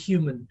stay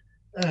human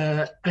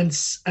and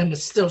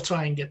still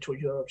try and get to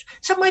your objective.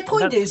 So my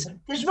point is,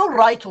 there's no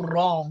right or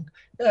wrong.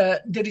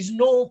 There is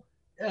no,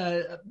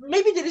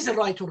 maybe there is a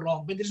right or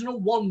wrong, but there's no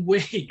one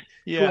way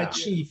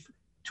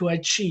to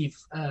achieve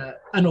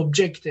an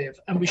objective,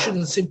 and we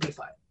shouldn't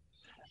simplify it.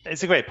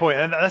 It's a great point,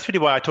 and that's really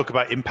why I talk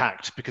about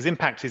impact, because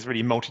impact is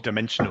really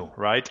multidimensional,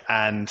 right?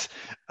 And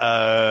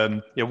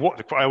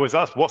what I always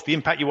ask, what's the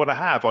impact you want to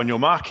have on your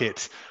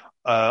market,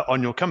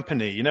 on your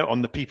company,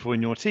 on the people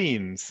in your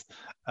teams,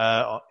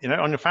 on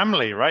your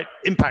family, right?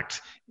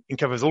 Impact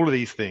covers all of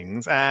these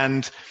things,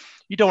 and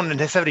you don't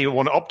necessarily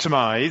want to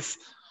optimize.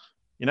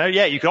 You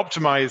can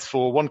optimize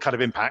for one kind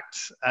of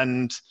impact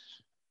and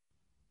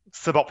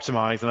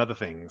sub-optimize on other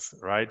things,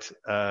 right?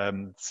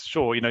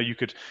 Sure, you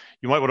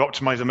might want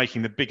to optimize on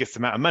making the biggest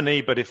amount of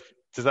money, but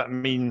does that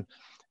mean,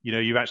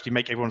 you actually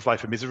make everyone's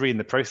life a misery in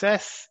the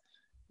process?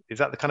 Is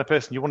that the kind of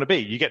person you want to be?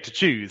 You get to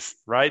choose,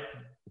 right?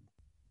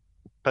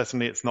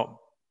 Personally, that's not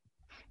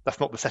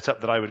the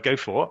setup that I would go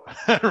for,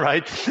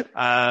 right?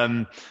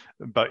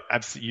 But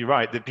absolutely, you're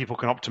right that people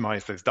can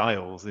optimize those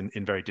dials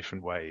in very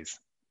different ways.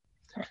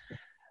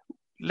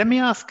 Let me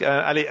ask,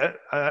 Ali,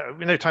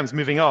 time's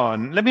moving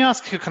on. Let me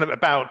ask you kind of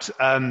about,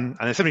 and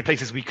there's so many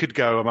places we could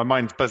go, and my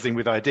mind's buzzing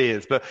with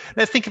ideas, but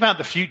let's think about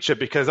the future,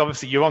 because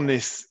obviously you're on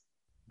this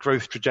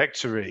growth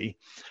trajectory.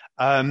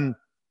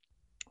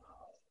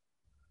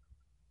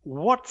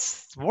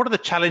 What are the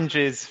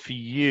challenges for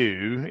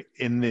you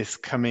in this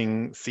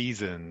coming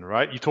season,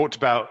 right? You talked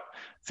about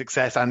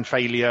success and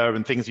failure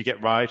and things you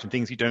get right and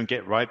things you don't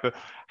get right, but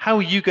how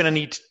are you going to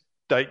need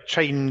to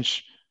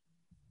change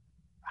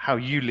how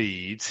you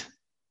lead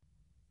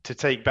to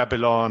take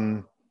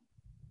Babylon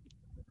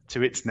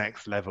to its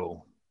next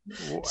level?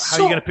 How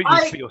are you going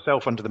to put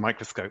yourself under the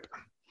microscope?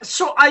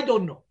 So I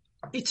don't know.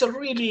 It's a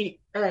really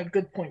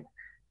good point.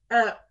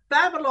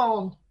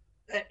 Babylon,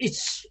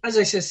 it's, as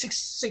I said,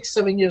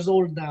 7 years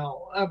old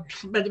now.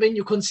 But when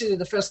you consider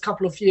the first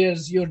couple of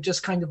years, you're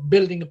just kind of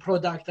building a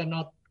product and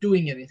not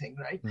doing anything,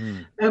 right?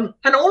 And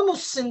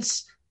almost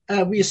since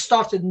we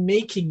started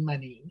making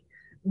money,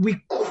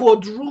 we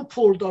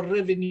quadrupled our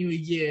revenue a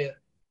year,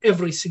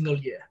 every single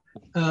year.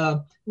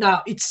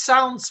 Now, it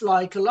sounds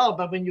like a lot,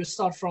 but when you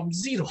start from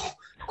zero,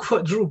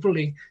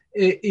 quadrupling,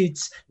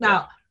 it's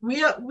now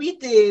we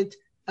did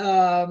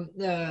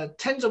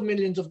tens of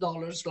millions of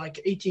dollars,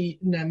 like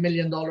 $80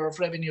 million of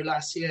revenue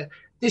last year.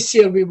 This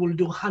year, we will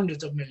do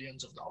hundreds of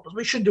millions of dollars.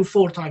 We should do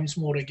 4 times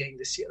more again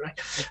this year, right?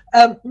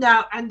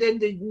 Now, and then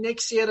the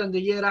next year and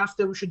the year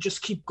after, we should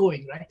just keep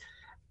going, right?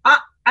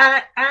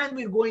 And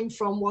we're going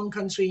from one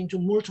country into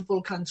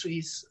multiple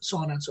countries, so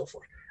on and so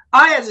forth.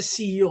 I, as a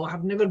CEO,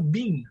 have never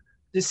been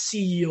the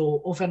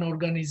CEO of an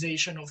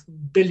organization of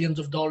billions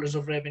of dollars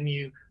of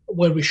revenue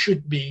where we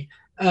should be,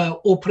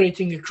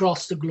 operating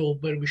across the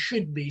globe where we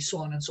should be, so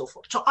on and so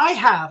forth. So I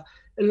have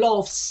a lot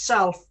of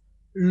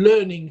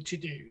self-learning to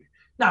do.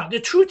 Now, the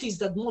truth is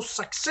that most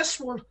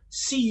successful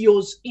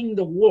CEOs in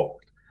the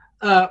world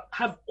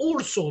have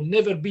also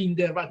never been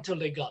there until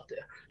they got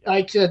there.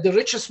 Like the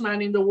richest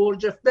man in the world,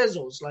 Jeff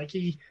Bezos, like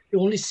the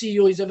only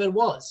CEO he ever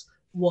was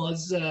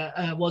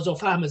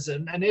of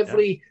Amazon, and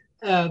every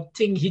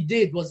thing he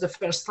did was the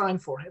first time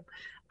for him.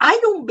 I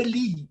don't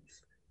believe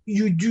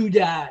you do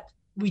that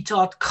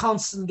without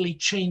constantly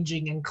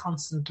changing and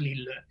constantly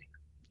learning,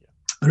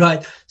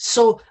 right?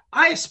 So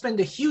I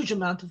spend a huge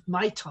amount of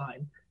my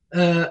time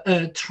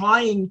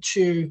trying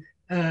to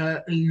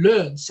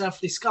learn,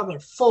 self-discover,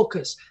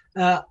 focus.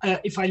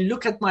 If I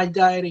look at my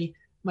diary,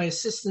 my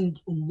assistant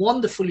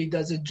wonderfully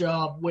does a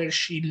job where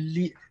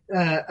she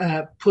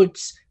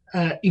puts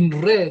in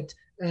red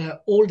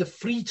all the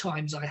free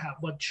times I have,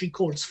 what she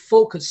calls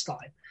focus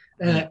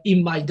time,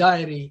 in my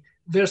diary,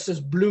 versus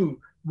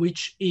blue,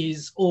 which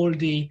is all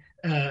the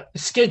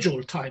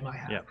scheduled time I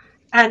have. Yeah.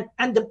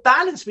 And the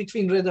balance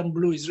between red and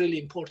blue is really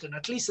important.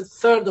 At least a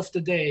third of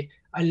the day,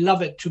 I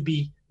love it to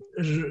be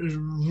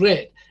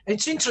red. And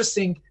it's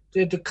interesting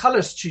the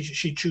colors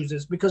she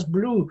chooses, because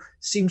blue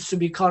seems to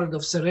be card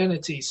of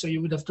serenity. So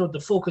you would have thought the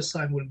focus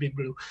time will be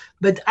blue.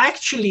 But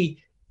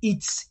actually,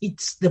 it's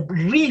the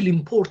really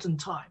important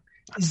time.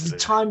 It's the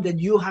time that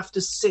you have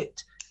to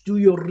sit, do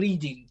your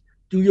reading,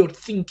 do your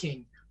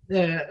thinking,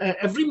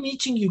 Every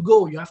meeting you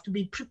go, you have to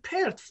be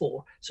prepared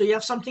for. So you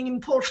have something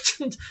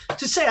important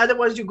to say.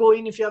 Otherwise, you go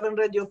in, if you haven't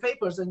read your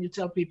papers, and you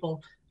tell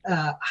people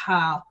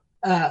now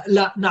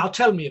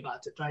tell me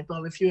about it, right?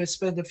 Well, if you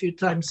spend a few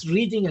times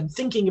reading and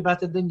thinking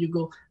about it, then you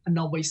go and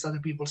not waste other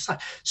people's time.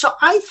 So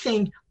I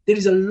think there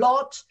is a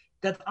lot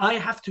that I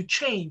have to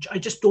change. I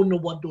just don't know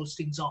what those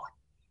things are.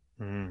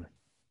 Mm.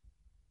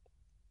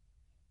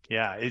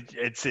 Yeah,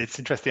 it's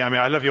interesting. I mean,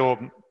 I love your,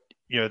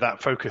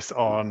 that focus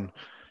on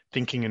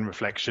thinking and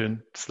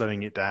reflection,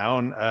 slowing it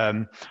down.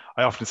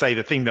 I often say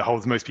the thing that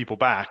holds most people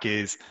back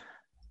is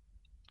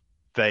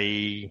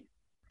they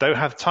don't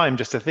have time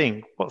just to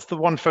think, what's the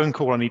one phone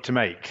call I need to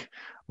make?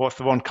 What's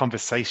the one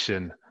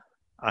conversation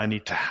I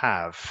need to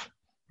have?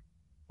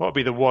 What would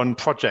be the one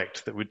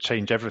project that would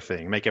change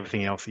everything, make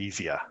everything else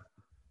easier?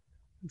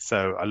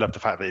 So I love the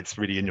fact that it's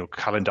really in your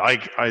calendar.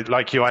 I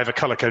like you, I have a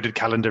color-coded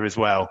calendar as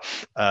well,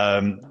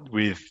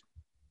 with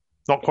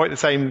not quite the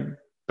same,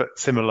 but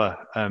similar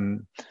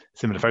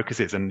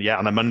focuses. And yeah,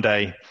 on a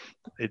Monday,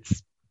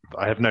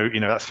 I have no,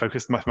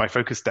 that's my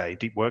focus day,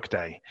 deep work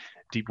day.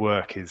 Deep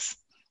work is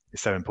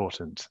so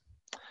important.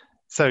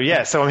 So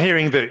yeah, so I'm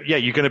hearing that,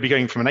 you're going to be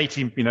going from an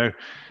 18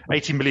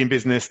 million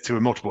business to a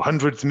multiple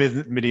hundreds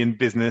million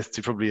business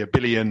to probably a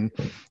billion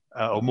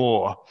or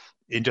more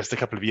in just a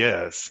couple of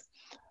years.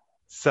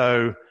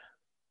 So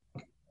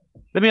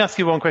let me ask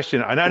you one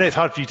question. I know it's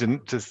hard for you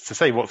to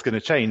say what's going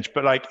to change,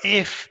 but like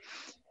if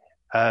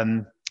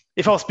I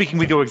was speaking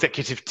with your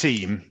executive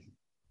team,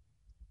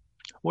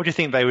 what do you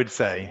think they would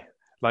say?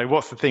 Like,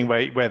 what's the thing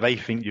where they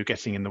think you're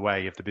getting in the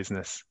way of the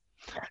business,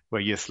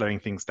 where you're slowing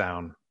things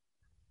down?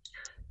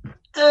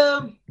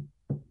 It's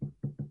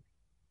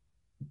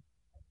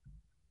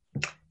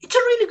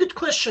a really good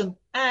question.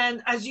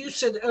 And as you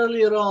said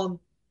earlier on,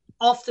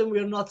 often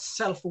we're not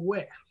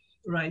self-aware,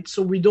 right?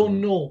 So we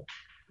don't know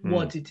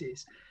what it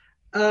is.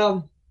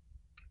 So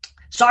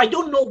I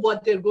don't know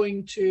what they're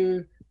going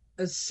to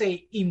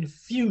say in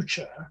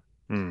future.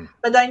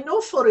 But I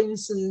know, for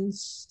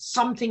instance,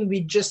 something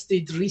we just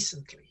did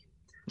recently,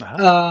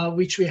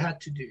 which we had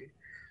to do,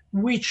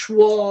 which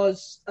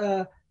was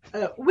when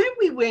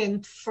we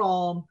went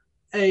from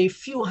a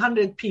few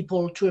hundred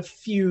people to a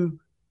few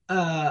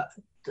or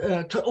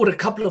a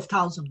couple of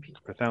thousand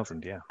people.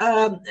 1,000, yeah.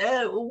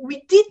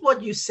 We did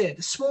what you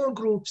said. Small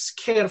groups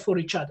care for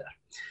each other.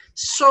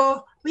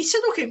 So we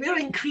said, okay, we are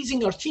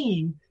increasing our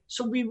team.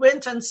 So we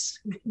went and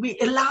we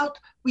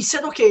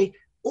said, okay,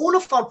 all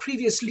of our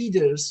previous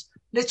leaders,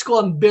 let's go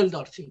and build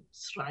our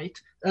teams,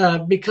 right?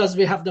 Because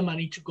we have the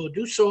money to go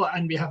do so,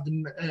 and we have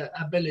the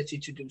ability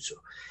to do so.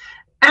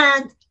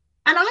 And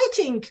I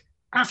think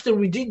after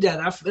we did that,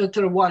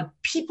 after a while,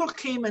 people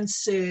came and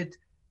said,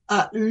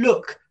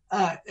 look,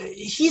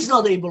 he's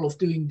not able of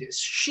doing this.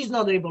 She's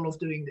not able of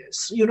doing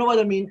this. You know what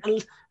I mean?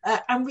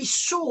 And we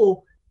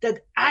saw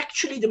that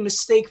actually the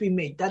mistake we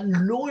made, that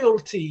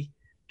loyalty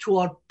to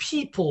our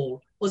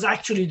people, was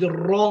actually the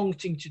wrong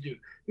thing to do.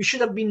 We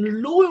should have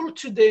been loyal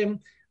to them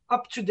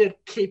up to their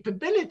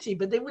capability,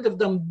 but they would have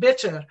done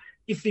better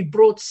if we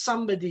brought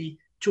somebody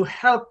to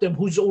help them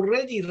who's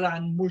already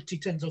ran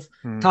multi-tens of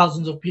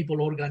thousands of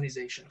people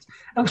organizations.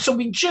 And so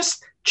we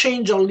just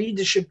changed our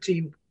leadership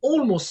team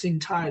almost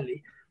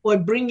entirely by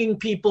bringing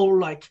people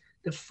like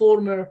the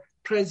former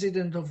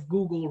president of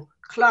Google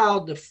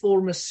Cloud, the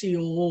former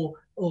COO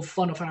of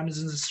one of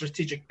Amazon's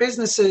strategic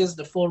businesses,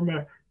 the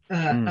former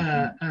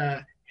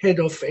head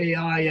of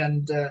AI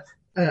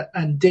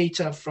and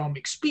data from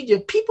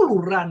Expedia, people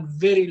who ran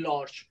very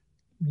large,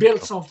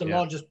 built some of the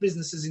largest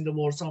businesses in the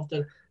world, some of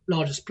the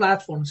largest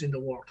platforms in the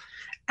world.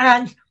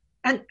 And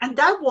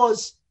that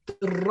was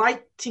the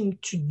right thing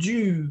to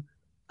do.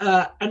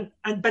 But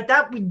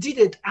that we did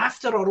it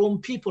after our own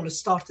people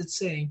started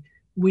saying,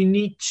 we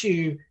need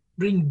to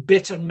bring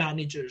better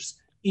managers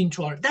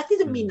into that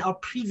didn't mean our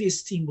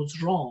previous team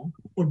was wrong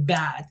or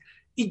bad.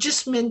 It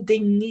just meant they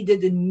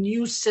needed a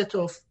new set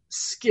of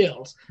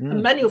skills.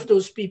 And many of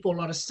those people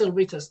are still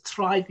with us,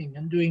 thriving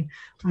and doing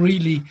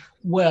really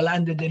well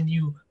under the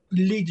new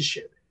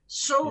leadership.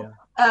 So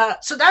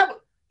so that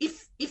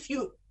if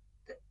you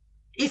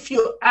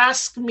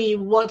ask me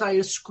what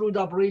I screwed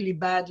up really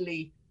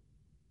badly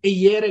a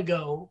year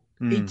ago,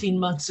 18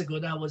 months ago,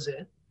 that was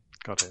it.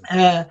 Got it.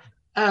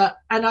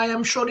 And I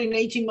am sure in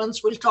 18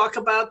 months we'll talk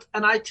about,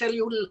 and I tell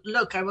you,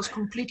 look, I was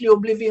completely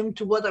oblivious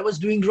to what I was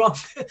doing wrong,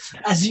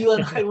 as you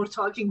and I were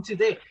talking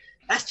today.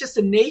 That's just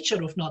the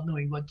nature of not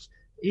knowing what,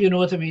 you know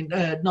what I mean,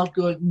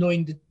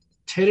 knowing the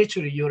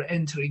territory you're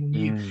entering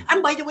new.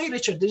 And by the way,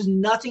 Richard, there's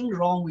nothing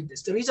wrong with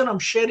this. The reason I'm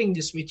sharing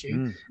this with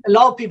you, a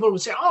lot of people will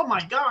say, oh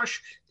my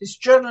gosh, this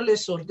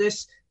journalist or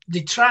this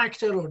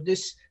detractor or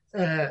this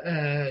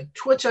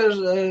Twitter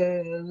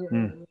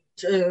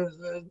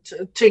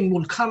thing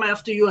will come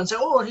after you and say,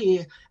 oh,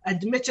 he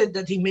admitted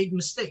that he made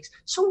mistakes.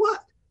 So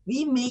what?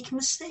 We make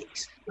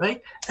mistakes,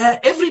 right?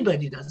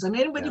 Everybody does. And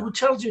anybody who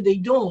tells you they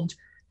don't,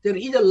 they're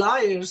either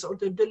liars or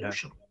they're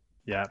delusional.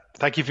 Yeah.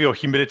 Thank you for your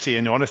humility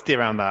and your honesty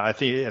around that. I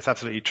think it's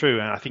absolutely true.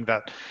 And I think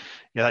that,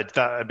 Yeah,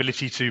 that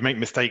ability to make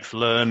mistakes,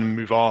 learn, and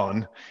move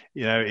on,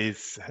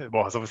 has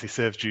obviously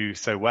served you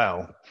so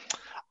well.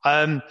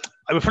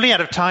 We're running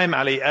out of time,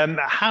 Ali.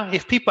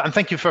 If people, and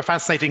thank you for a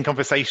fascinating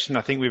conversation.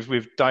 I think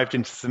we've dived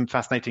into some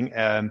fascinating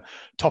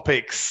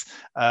topics.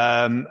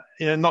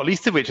 Not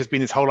least of which has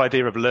been this whole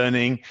idea of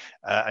learning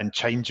and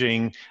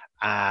changing,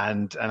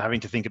 and having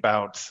to think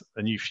about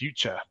a new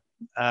future.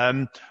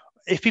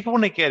 If people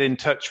want to get in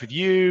touch with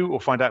you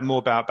or find out more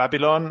about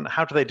Babylon,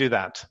 how do they do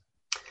that?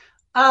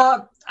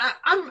 I'm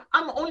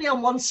only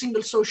on one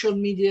single social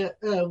media,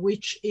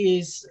 which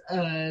is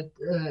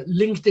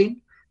LinkedIn.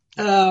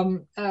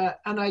 And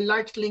I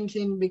like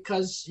LinkedIn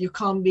because you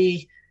can't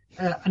be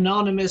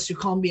anonymous, you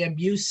can't be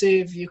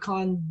abusive, you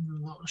can't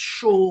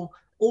show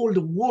all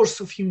the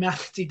worst of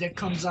humanity that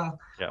comes out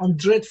on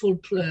dreadful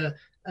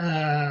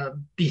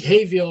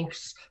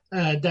behaviors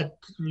that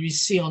we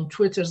see on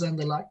Twitters and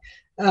the like.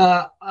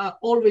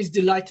 Always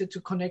delighted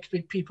to connect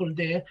with people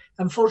there.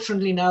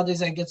 Unfortunately,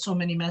 nowadays I get so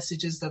many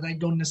messages that I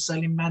don't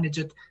necessarily manage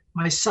it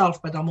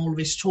myself, but I'm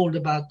always told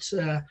about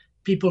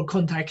people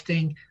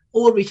contacting,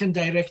 or we can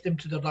direct them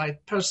to the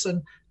right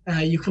person.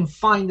 You can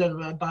find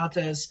about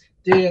us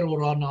there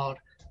or on our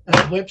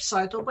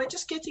website, or by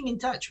just getting in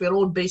touch. We're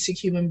all basic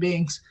human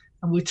beings,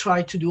 and we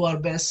try to do our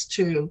best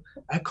to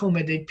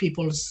accommodate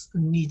people's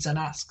needs and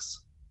asks.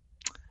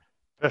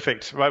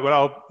 Perfect. Right. Well,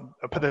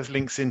 I'll put those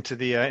links into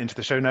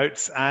the show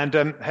notes. And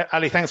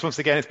Ali, thanks once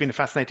again. It's been a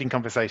fascinating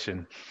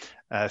conversation.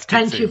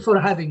 Thank you for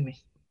having me.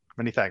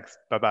 Many thanks.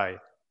 Bye-bye.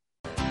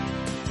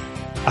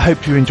 I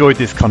hope you enjoyed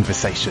this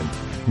conversation.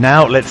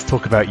 Now let's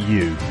talk about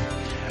you.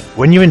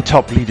 When you're in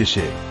top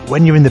leadership,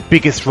 when you're in the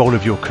biggest role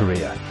of your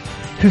career,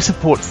 who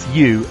supports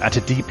you at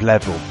a deep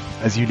level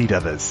as you lead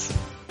others?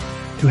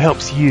 Who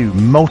helps you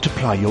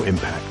multiply your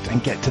impact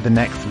and get to the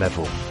next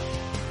level?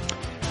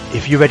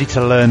 If you're ready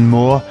to learn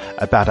more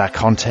about our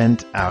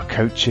content, our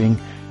coaching,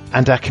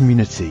 and our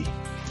community,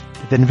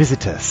 then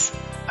visit us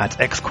at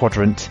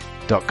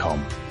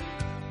xquadrant.com.